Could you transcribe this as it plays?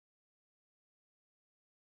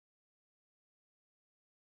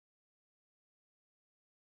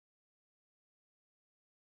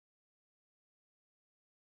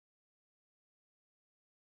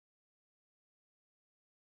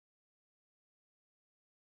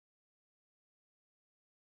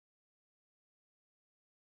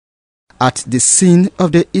At the scene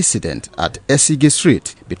of the incident at Esigie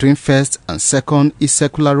Street between 1st and 2nd East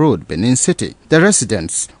Circular Road, Benin City, the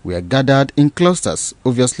residents were gathered in clusters,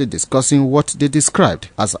 obviously discussing what they described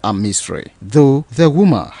as a mystery. Though the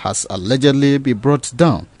woman has allegedly been brought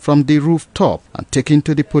down from the rooftop and taken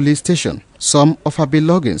to the police station, some of her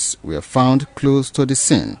belongings were found close to the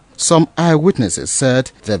scene. Some eyewitnesses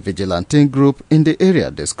said the vigilante group in the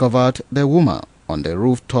area discovered the woman on the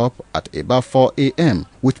rooftop at about 4 a.m.,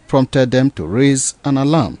 which prompted them to raise an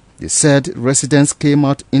alarm. They said residents came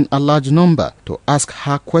out in a large number to ask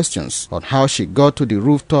her questions on how she got to the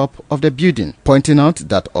rooftop of the building, pointing out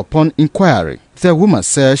that upon inquiry, the woman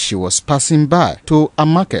said she was passing by to a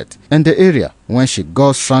market in the area when she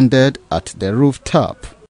got stranded at the rooftop.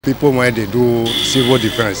 People, when they do civil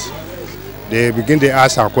defense, they begin to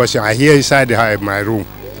ask a question. I hear inside my room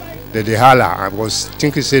that they holler. I was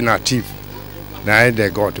thinking saying a thief. Now they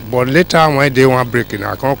got. But later when they want breaking,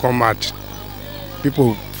 I can't come out.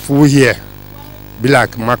 People full here, be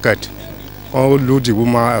like market. All load the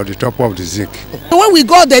woman at the top of the zinc. When we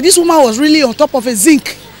got there, this woman was really on top of a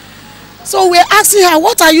zinc. So we're asking her,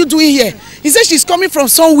 what are you doing here? He said she's coming from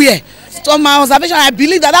somewhere. So my observation, I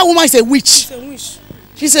believe that woman is a witch. She's a witch.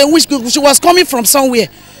 She's a witch. She was coming from somewhere.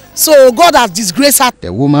 So God has disgraced her.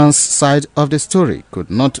 The woman's side of the story could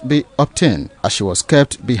not be obtained as she was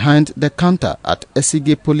kept behind the counter at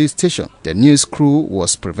Esigie police station. The news crew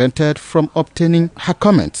was prevented from obtaining her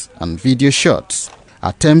comments and video shots.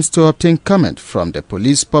 Attempts to obtain comment from the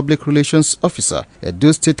police public relations officer,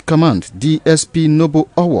 Edo State Command DSP Nobu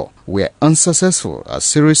Owo, were unsuccessful as a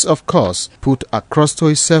series of calls put across to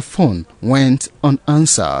his cell phone went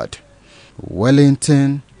unanswered.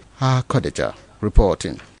 Wellington Akodeja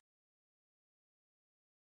reporting.